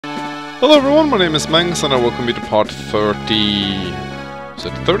Hello everyone, my name is Mengs and I welcome you to part 30... Is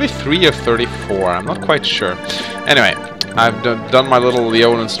it 33 or 34? I'm not quite sure. Anyway, I've done my little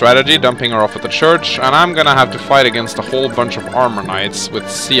Leonin strategy, dumping her off at the church, and I'm gonna have to fight against a whole bunch of armor knights with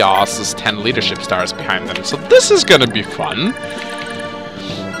Sias's 10 leadership stars behind them. So this is gonna be fun.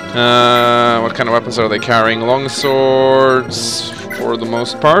 What kind of weapons are they carrying? Long swords, for the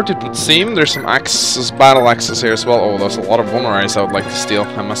most part, it would seem. There's some axes, battle axes here as well. Oh, there's a lot of Vulnerize I would like to steal,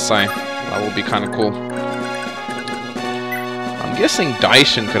 I must say. That would be kind of cool. I'm guessing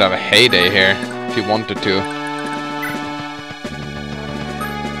Daishin could have a heyday here, if he wanted to.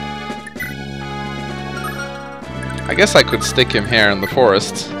 I guess I could stick him here in the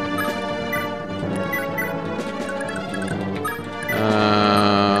forest.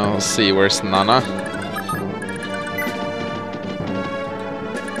 Let's see, where's Nana?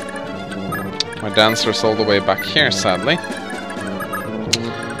 My dancer's all the way back here, sadly.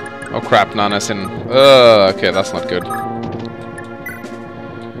 Oh crap, Nana's in... okay, that's not good.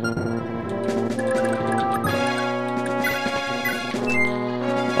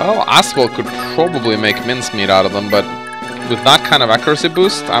 Well, Aswell could probably make mincemeat out of them, but with that kind of accuracy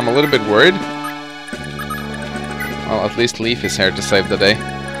boost, I'm a little bit worried. Well, at least Leaf is here to save the day.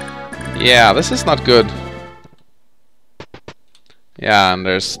 Yeah, this is not good. Yeah, and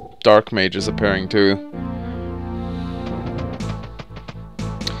there's dark mages appearing too.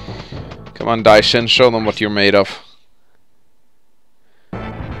 Come on, Daishin, show them what you're made of.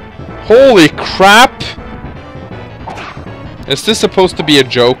 Holy crap! Is this supposed to be a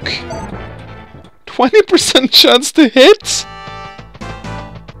joke? 20% chance to hit?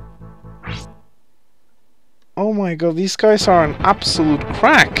 Oh my god, these guys are an absolute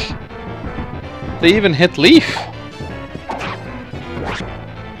crack. They even hit Leaf.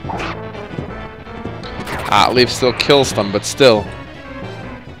 Ah, Leaf still kills them, but still.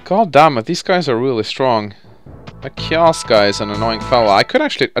 God damn it, these guys are really strong. That Chaos guy is an annoying fella. I could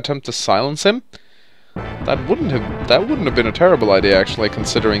actually attempt to silence him. That wouldn't have been a terrible idea, actually,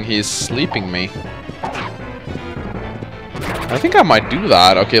 considering he's sleeping me. I think I might do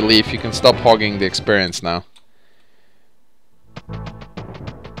that. Okay, Leaf, you can stop hogging the experience now.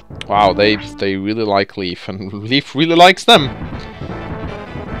 Wow, they really like Leaf, and Leaf really likes them.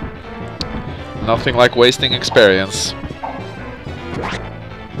 Nothing like wasting experience.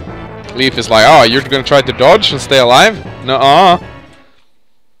 Leaf is like, oh, you're gonna try to dodge and stay alive? Nuh-uh.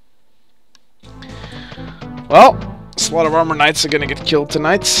 Well, a lot of armor knights are gonna get killed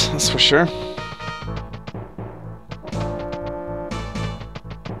tonight, that's for sure.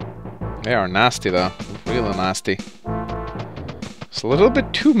 They are nasty though, really nasty. There's a little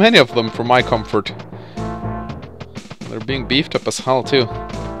bit too many of them for my comfort. They're being beefed up as hell too.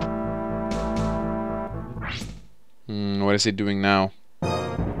 What is he doing now?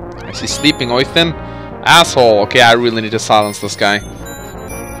 Is he sleeping, Oithin? Asshole! Okay, I really need to silence this guy.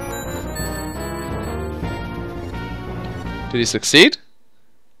 Did he succeed?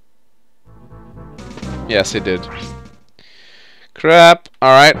 Yes, he did. Crap.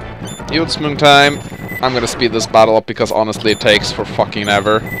 Alright. Youthsmoon time. I'm gonna speed this battle up because honestly it takes for fucking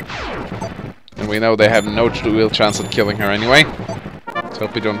ever. And we know they have no real chance at killing her anyway. So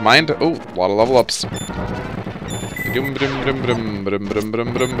hope you don't mind. Oh, a lot of level ups.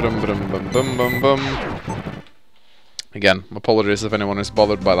 Again, apologies if anyone is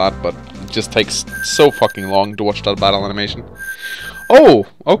bothered by that, but it just takes so fucking long to watch that battle animation. Oh,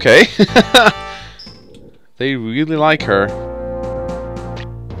 okay. They really like her.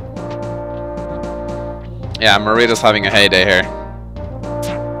 Yeah, Marita's having a heyday here.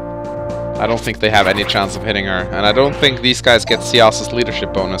 I don't think they have any chance of hitting her, and I don't think these guys get Sias's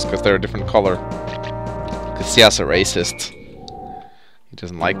leadership bonus because they're a different color. Because Sias a racist. He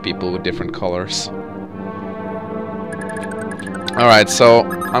doesn't like people with different colors. Alright, so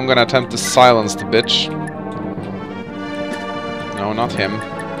I'm gonna attempt to silence the bitch. No, not him.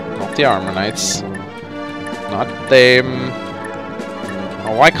 Not the armor knights. Not them.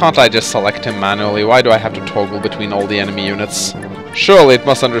 Oh, why can't I just select him manually? Why do I have to toggle between all the enemy units? Surely it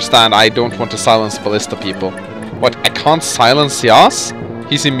must understand I don't want to silence ballista people. What, I can't silence Sias?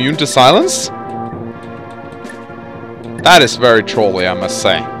 He's immune to silence? That is very trolly, I must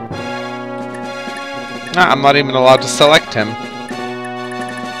say. Nah, I'm not even allowed to select him.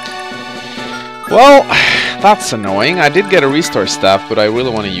 Well, that's annoying. I did get a restore staff, but I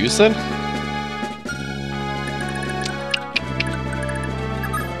really want to use it.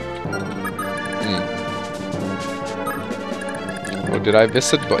 Oh, did I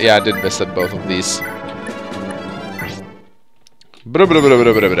visit? Yeah, I did visit both of these.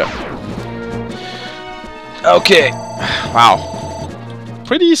 Okay. Wow.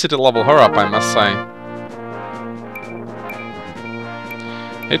 pretty easy to level her up, I must say.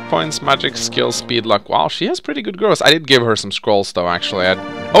 Hit points, magic, skill, speed, luck. Wow, she has pretty good growth. I did give her some scrolls though, actually.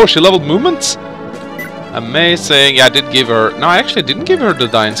 Oh, she leveled movements? Amazing. Yeah, I did give her... No, I actually didn't give her the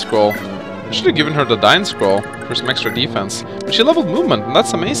Dying Scroll. I should have given her the Dying Scroll for some extra defense. But she leveled movement, and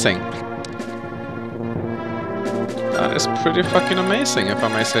that's amazing. That is pretty fucking amazing, if I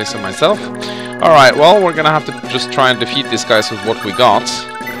may say so myself. Alright, well, we're gonna have to just try and defeat these guys with what we got.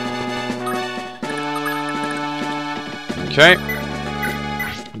 Okay.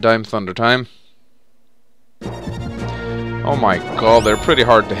 Dime Thunder time. Oh my god, they're pretty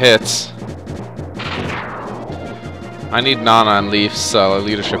hard to hit. I need Nana and Leaf's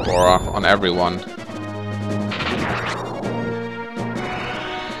leadership aura on everyone.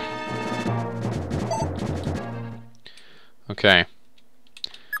 Okay.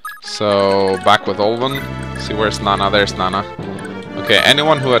 So, back with Olven. See, where's Nana? There's Nana. Okay,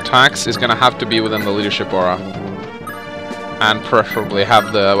 anyone who attacks is gonna have to be within the leadership aura. And preferably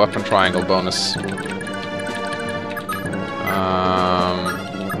have the weapon triangle bonus.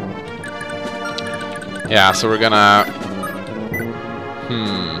 Yeah, so we're gonna...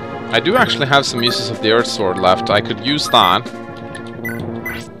 I do actually have some uses of the Earth Sword left. I could use that.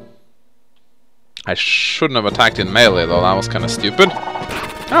 I shouldn't have attacked in melee though, that was kind of stupid.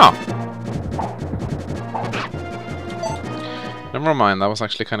 Oh! Never mind, that was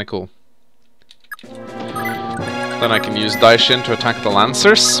actually kind of cool. Then I can use Daishin to attack the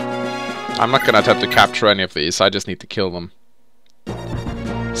Lancers. I'm not gonna attempt to capture any of these, I just need to kill them.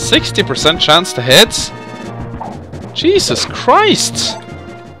 60% chance to hit? Jesus Christ!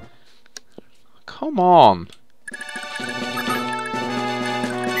 Come on!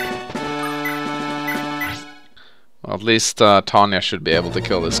 Well, at least Tanya should be able to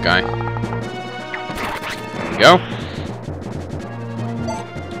kill this guy. There we go.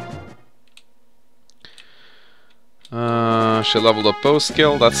 She leveled up bow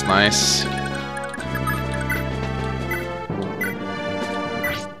skill, that's nice.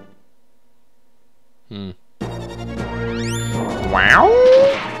 Wow!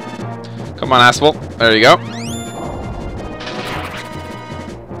 Come on, asshole. There you go.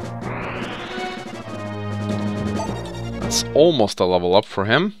 That's almost a level up for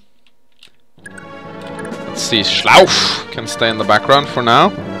him. Let's see, Schlauch can stay in the background for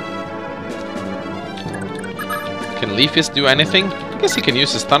now. Can Leafis do anything? I guess he can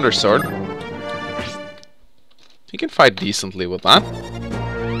use his Thunder Sword. He can fight decently with that.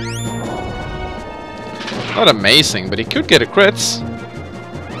 Not amazing, but he could get a crits.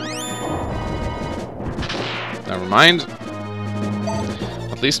 Never mind.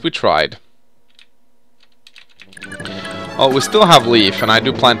 At least we tried. Oh, we still have Leaf, and I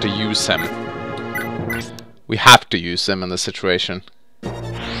do plan to use him. We have to use him in this situation.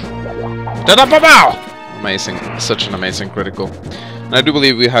 Amazing. Such an amazing critical. And I do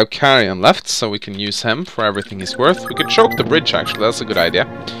believe we have Carrion left, so we can use him for everything he's worth. We could choke the bridge, actually. That's a good idea.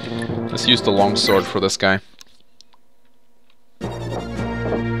 Let's use the longsword for this guy.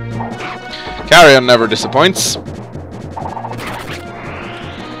 Carrion never disappoints.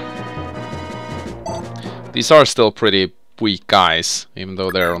 These are still pretty weak guys, even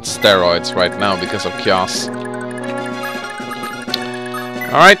though they're on steroids right now because of Chaos.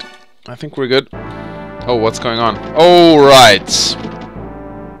 Alright, I think we're good. Oh, what's going on? Oh, right.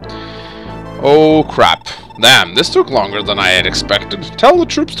 Oh, crap. Damn, this took longer than I had expected. Tell the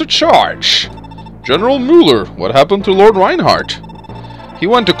troops to charge. General Mueller, what happened to Lord Reinhardt? He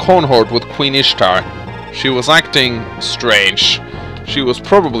went to Conhort with Queen Ishtar. She was acting strange. She was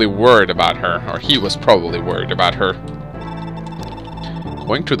probably worried about her, or he was probably worried about her.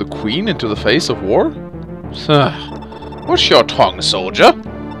 Going to the Queen into the face of war? What's your tongue, soldier?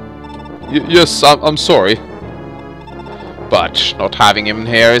 Yes, I'm sorry. But not having him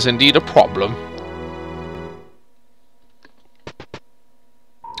here is indeed a problem.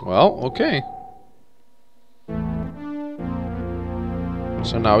 Well, okay.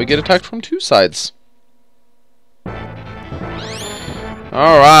 So now we get attacked from two sides.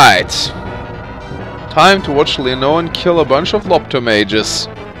 Alright. Time to watch Leonoan kill a bunch of Loptomages.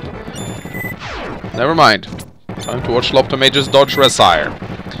 Never mind. Time to watch Loptomages dodge Resire.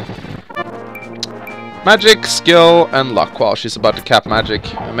 Magic, skill, and luck. Wow, she's about to cap magic.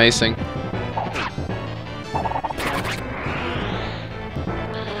 Amazing.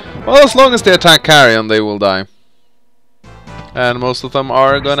 Well, as long as they attack Carrion, they will die. And most of them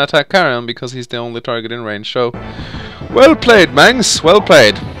are gonna attack Carrion because he's the only target in range, so... Well played, Mangs! Well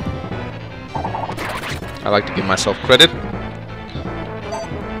played! I like to give myself credit.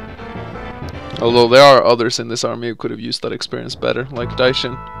 Although there are others in this army who could have used that experience better, like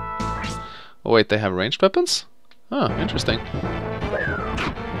Daishin. Oh wait, they have ranged weapons? Oh, interesting.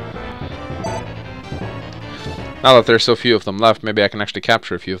 Now that there's so few of them left, maybe I can actually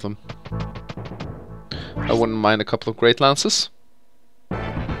capture a few of them. I wouldn't mind a couple of great lances.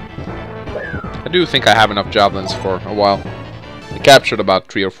 I do think I have enough javelins for a while. I captured about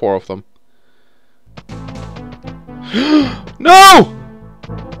 3 or 4 of them. No!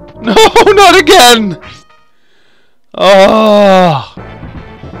 No, not again! Oh!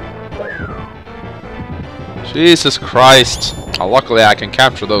 Jesus Christ. Oh, luckily I can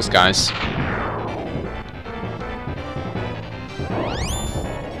capture those guys.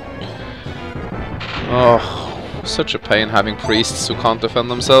 Oh, such a pain having priests who can't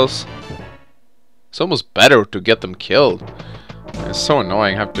defend themselves. It's almost better to get them killed. It's so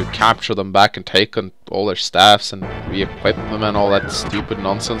annoying, have to capture them back and take on all their staffs and re-equip them and all that stupid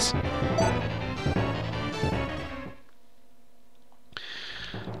nonsense.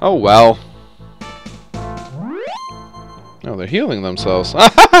 Oh well. Oh, they're healing themselves.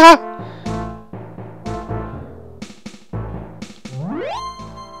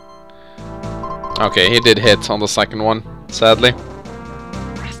 Okay, he did hit on the second one, sadly.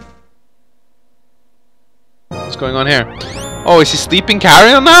 What's going on here? Oh, is he sleeping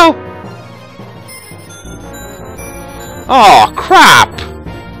carrion now? Oh, crap!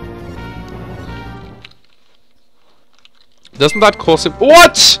 Doesn't that cause him—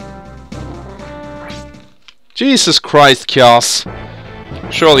 What?! Jesus Christ, Chaos.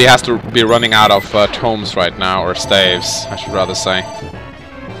 Surely he has to be running out of tomes right now, or staves, I should rather say.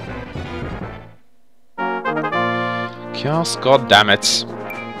 Chaos, goddammit.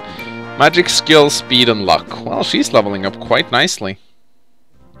 Magic, skill, speed, and luck. Well, she's leveling up quite nicely.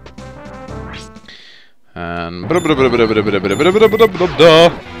 And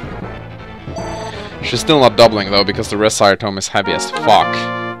she's still not doubling though, because the Resire Tome is heavy as fuck.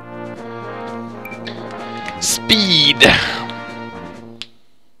 Speed!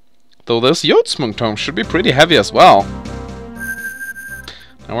 Though those Yotsmung tomes should be pretty heavy as well.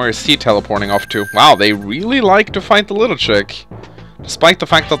 And where is he teleporting off to? Wow, they really like to fight the little chick. Despite the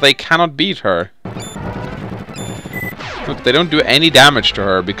fact that they cannot beat her. Look, they don't do any damage to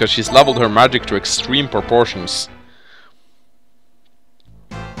her because she's leveled her magic to extreme proportions.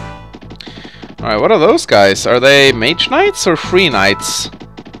 Alright, what are those guys? Are they mage knights or free knights?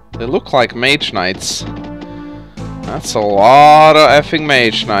 They look like mage knights. That's a lot of effing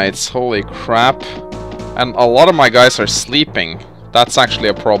mage knights. Holy crap. And a lot of my guys are sleeping. That's actually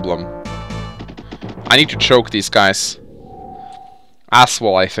a problem. I need to choke these guys. As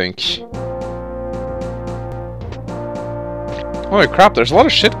well, I think. Holy crap, there's a lot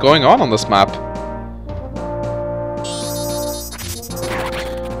of shit going on this map.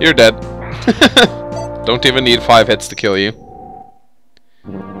 You're dead. Don't even need 5 hits to kill you.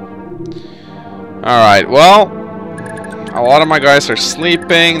 Alright, well, a lot of my guys are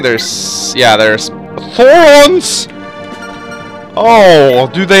sleeping. There's Thorns! Oh,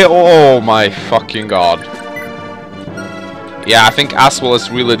 do they? Oh my fucking god. Yeah, I think Aswell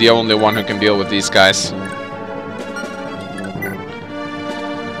is really the only one who can deal with these guys.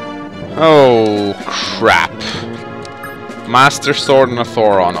 Oh, crap. Master Sword and a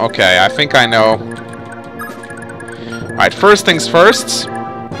Thoron. Okay, I think I know. Alright, first things first.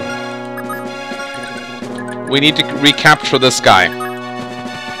 We need to recapture this guy.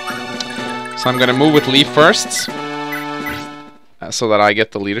 So I'm gonna move with Leaf first. So that I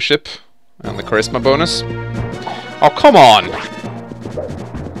get the leadership and the charisma bonus. Oh, come on!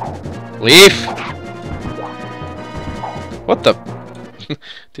 Leaf! What the...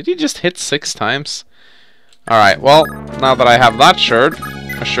 Did he just hit 6 times? Alright, well, now that I have that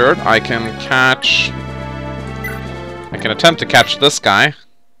assured, I can catch... I can attempt to catch this guy.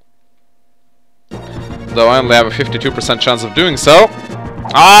 Though I only have a 52% chance of doing so.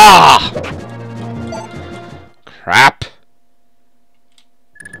 Ah! Crap.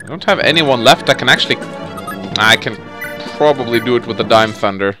 I don't have anyone left that can actually... I can probably do it with the Dime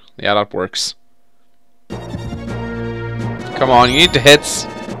Thunder. Yeah, that works. Come on, you need to hits.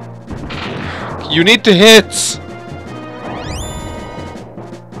 You need to hits!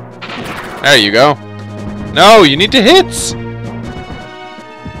 There you go. No, you need to hits!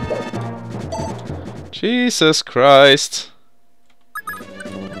 Jesus Christ.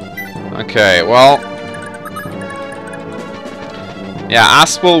 Okay, well... Yeah,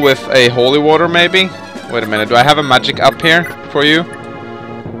 Aspel with a Holy Water, maybe? Wait a minute, do I have a magic up here for you?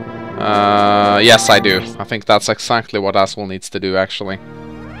 Yes, I do. I think that's exactly what Aspel needs to do, actually.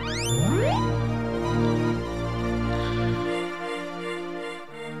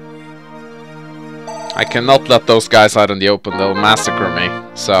 I cannot let those guys out in the open, they'll massacre me.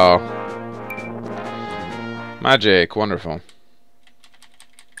 So... Magic, wonderful.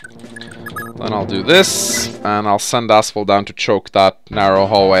 Then I'll do this, and I'll send Asphalt down to choke that narrow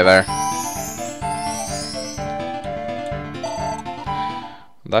hallway there.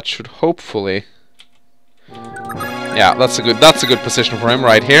 That should hopefully... Yeah, that's a good position for him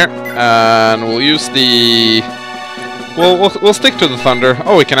right here. And we'll use the... We'll stick to the thunder.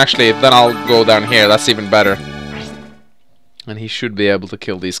 Oh, we can actually... Then I'll go down here. That's even better. And he should be able to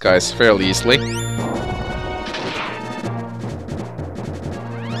kill these guys fairly easily.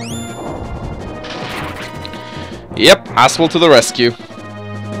 Yep, Asphalt to the rescue.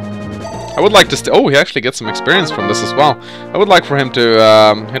 I would like to... Oh, he actually gets some experience from this as well. I would like for him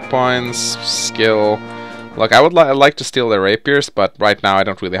to... hit points, skill... Look, I'd like to steal their rapiers, but right now I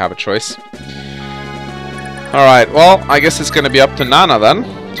don't really have a choice. Alright, well, I guess it's gonna be up to Nana then,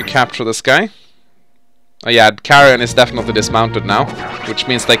 to capture this guy. Oh yeah, Carrion is definitely dismounted now, which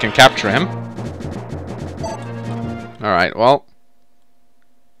means they can capture him. Alright, well.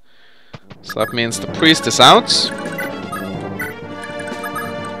 So that means the priest is out.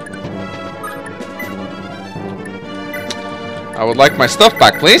 I would like my stuff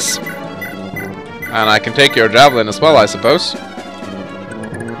back, please. And I can take your javelin as well, I suppose.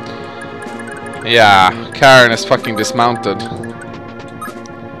 Yeah, Karen is fucking dismounted.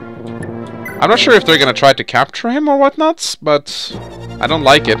 I'm not sure if they're gonna try to capture him or whatnot, but I don't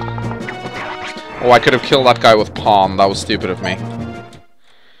like it. Oh, I could have killed that guy with Pawn. That was stupid of me.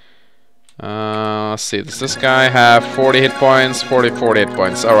 Let's see. Does this guy have 40 hit points? 40 hit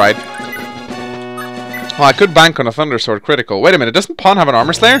points. Alright. Well, I could bank on a Thundersword critical. Wait a minute, doesn't Pawn have an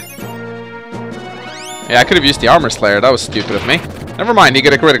Armor Slayer? Yeah, I could have used the Armor Slayer. That was stupid of me. Never mind, he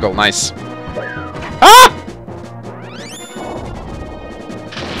got a critical. Nice. Ah!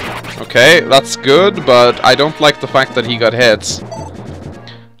 Okay, that's good, but I don't like the fact that he got hit.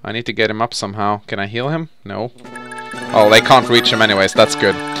 I need to get him up somehow. Can I heal him? No. Oh, they can't reach him anyways. That's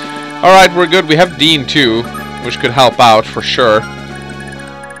good. Alright, we're good. We have Dean too, which could help out for sure.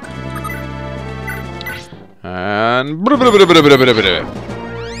 And...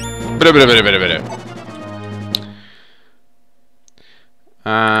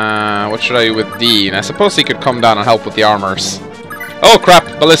 what should I do with Dean? I suppose he could come down and help with the armors. Oh crap,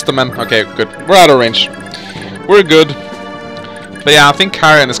 Ballista Men. Okay, good. We're out of range. We're good. But yeah, I think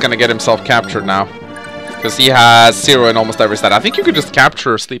Karen is gonna get himself captured now. Because he has 0 in almost every stat. I think you could just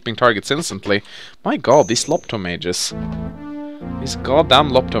capture sleeping targets instantly. My god, these Lopto mages. These goddamn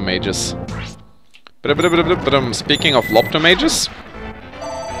Lopto mages. Speaking of Lopto mages...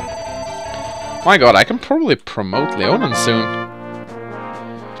 My god, I can probably promote Leonin soon.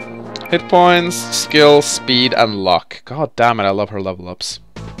 Hit points, skill, speed, and luck. God damn it, I love her level ups.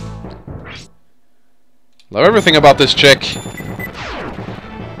 Love everything about this chick.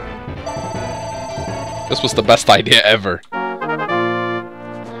 This was the best idea ever.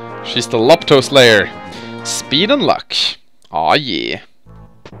 She's the Lopto Slayer. Speed and luck. Aw yeah.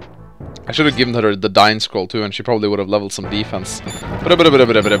 I should have given her the Dying Scroll too, and she probably would have leveled some defense.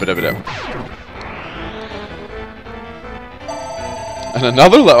 And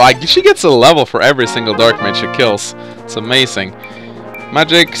another level. She gets a level for every single Dark Mage she kills. It's amazing.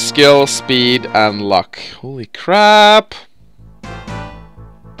 Magic, skill, speed, and luck. Holy crap.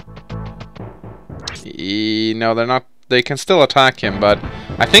 No, they're not. They can still attack him, but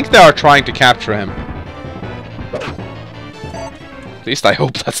I think they are trying to capture him. At least I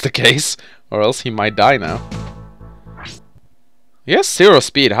hope that's the case, or else he might die now. He has 0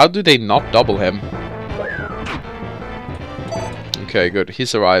 speed. How do they not double him? Okay, good. He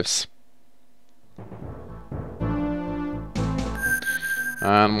survives.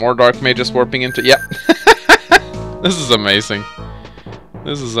 And more Dark Mages warping into... Yep. This is amazing.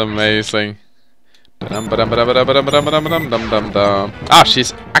 This is amazing. Ah,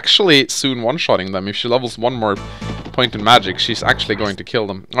 she's actually soon one-shotting them. If she levels 1 more point in magic, she's actually going to kill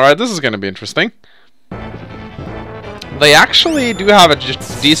them. Alright, this is going to be interesting. They actually do have a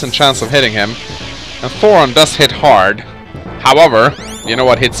decent chance of hitting him. And Thoron does hit hard. However, you know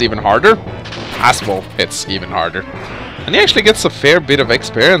what hits even harder? Asphalt hits even harder. And he actually gets a fair bit of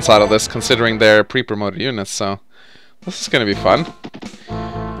experience out of this, considering they're pre-promoted units, so... This is gonna be fun.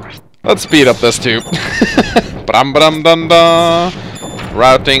 Let's speed up this too.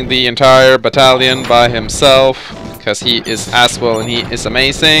 Routing the entire battalion by himself, because he is Aswell and he is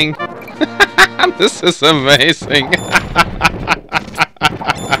amazing. This is amazing.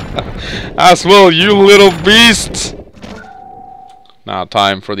 Aswell, you little beast! Now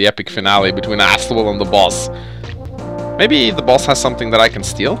time for the epic finale between Aswell and the boss. Maybe the boss has something that I can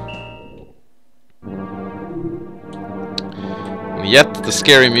steal? And yet, the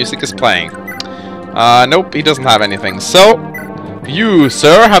scary music is playing. Nope, he doesn't have anything. So, you,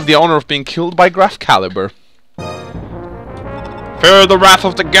 sir, have the honor of being killed by Graf Caliber. Fear the wrath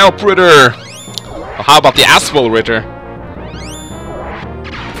of the Gelp Ritter! Well, how about the Aswell Ritter?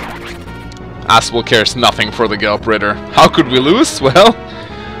 Aswell cares nothing for the Gelp Ritter. How could we lose? Well,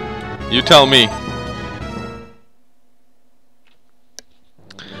 you tell me.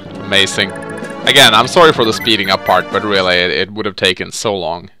 Amazing. Again, I'm sorry for the speeding up part, but really, it would have taken so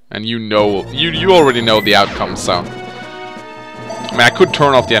long. And you know, you already know the outcome, so... I mean, I could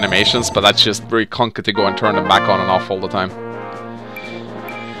turn off the animations, but that's just very clunky to go and turn them back on and off all the time.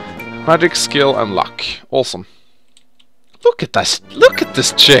 Magic, skill, and luck. Awesome. Look at this! Look at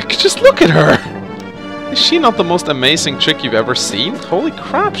this chick! Just look at her! Is she not the most amazing chick you've ever seen? Holy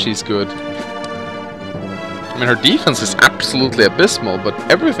crap, she's good. I mean, her defense is absolutely abysmal, but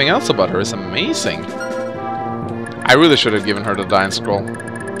everything else about her is amazing. I really should have given her the Dying Scroll.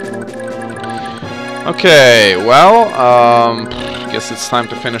 Okay, well, guess it's time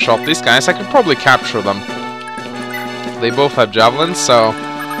to finish off these guys. I could probably capture them. They both have javelins, so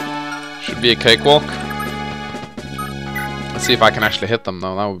should be a cakewalk. Let's see if I can actually hit them,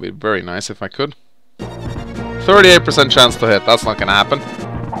 though. That would be very nice if I could. 38% chance to hit. That's not gonna happen.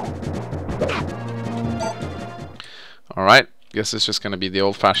 Alright, guess it's just gonna be the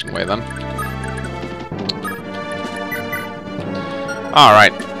old-fashioned way then.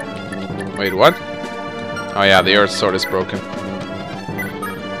 Alright. Wait, what? Oh yeah, the Earth Sword is broken.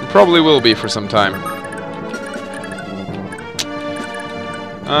 It probably will be for some time.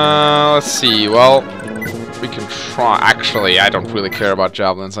 Let's see, well... we can try... Actually, I don't really care about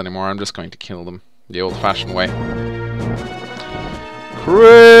javelins anymore. I'm just going to kill them the old-fashioned way.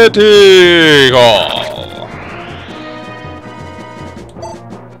 Critical!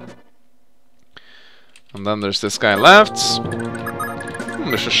 And then there's this guy left.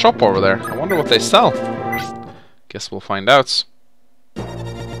 There's a shop over there. I wonder what they sell. Guess we'll find out.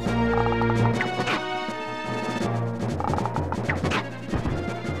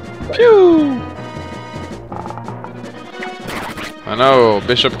 Pew! I know,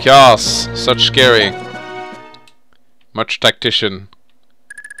 Bishop Chaos. Such scary. Much tactician.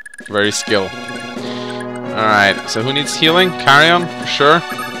 Very skill. Alright, so who needs healing? Carrion, for sure.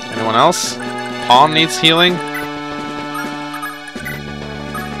 Anyone else? Pawn needs healing.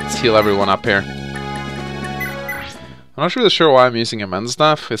 Let's heal everyone up here. I'm not really sure why I'm using a men's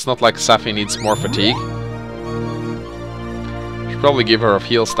staff. It's not like Safi needs more fatigue. Should probably give her a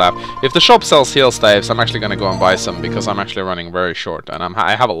heal staff. If the shop sells heal staffs, I'm actually gonna go and buy some because I'm actually running very short and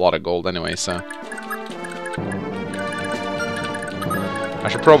I have a lot of gold anyway, so I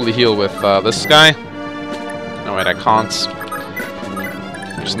should probably heal with this guy. No wait, I can't.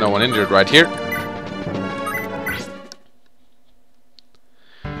 There's no one injured right here.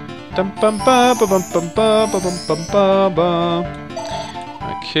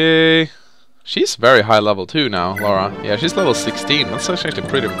 Okay. She's very high level too now, Laura. Yeah, she's level 16. That's actually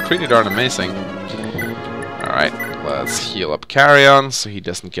pretty darn amazing. Alright, let's heal up Carrion so he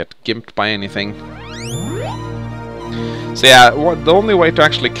doesn't get gimped by anything. So yeah, the only way to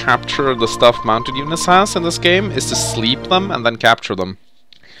actually capture the stuff mounted units has in this game is to sleep them and then capture them.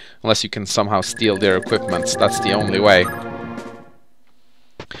 Unless you can somehow steal their equipment. That's the only way.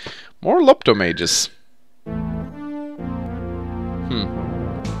 More Loptomages.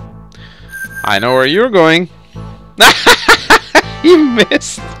 I know where you're going. He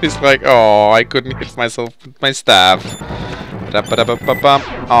missed. He's like, oh, I couldn't hit myself with my staff.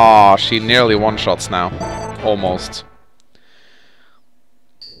 Oh, she nearly one-shots now. Almost.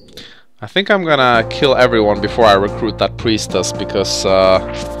 I think I'm gonna kill everyone before I recruit that priestess, because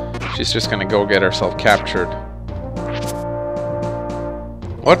she's just gonna go get herself captured.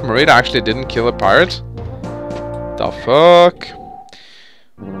 What? Marita actually didn't kill a pirate? The fuck?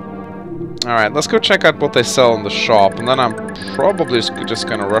 Alright, let's go check out what they sell in the shop, and then I'm probably just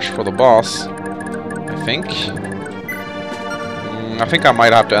gonna rush for the boss. I think. I think I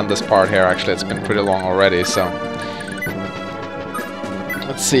might have to end this part here, actually. It's been pretty long already, so...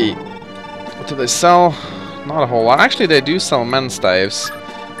 let's see. What do they sell? Not a whole lot. Actually, they do sell mend staves.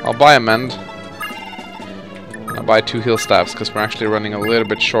 I'll buy a mend. I'll buy 2 heal staffs, because we're actually running a little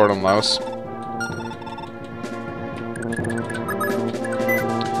bit short on those.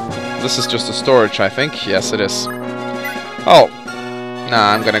 This is just a storage, I think. Yes, it is. Oh.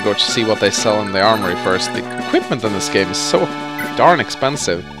 Nah, I'm gonna go see what they sell in the armory first. The equipment in this game is so darn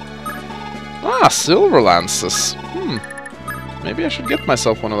expensive. Ah, silver lances. Maybe I should get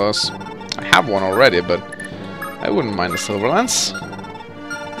myself one of those. I have one already, but I wouldn't mind a silver lance.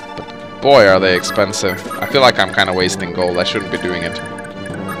 But boy, are they expensive. I feel like I'm kind of wasting gold. I shouldn't be doing it.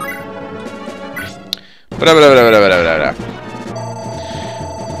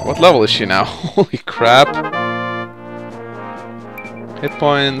 What level is she now? Holy crap. Hit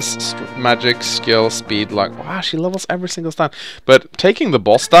points, magic, skill, speed, luck. Wow, she levels every single time. But taking the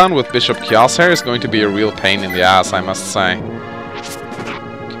boss down with Bishop Kias here is going to be a real pain in the ass, I must say.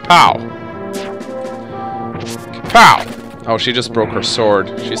 Pow! Pow! Oh, she just broke her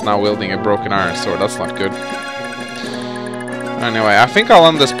sword. She's now wielding a broken iron sword. That's not good. Anyway, I think I'll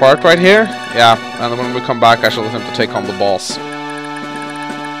end this part right here. Yeah, and when we come back, I shall attempt to take on the boss.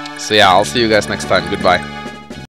 So yeah, I'll see you guys next time. Goodbye.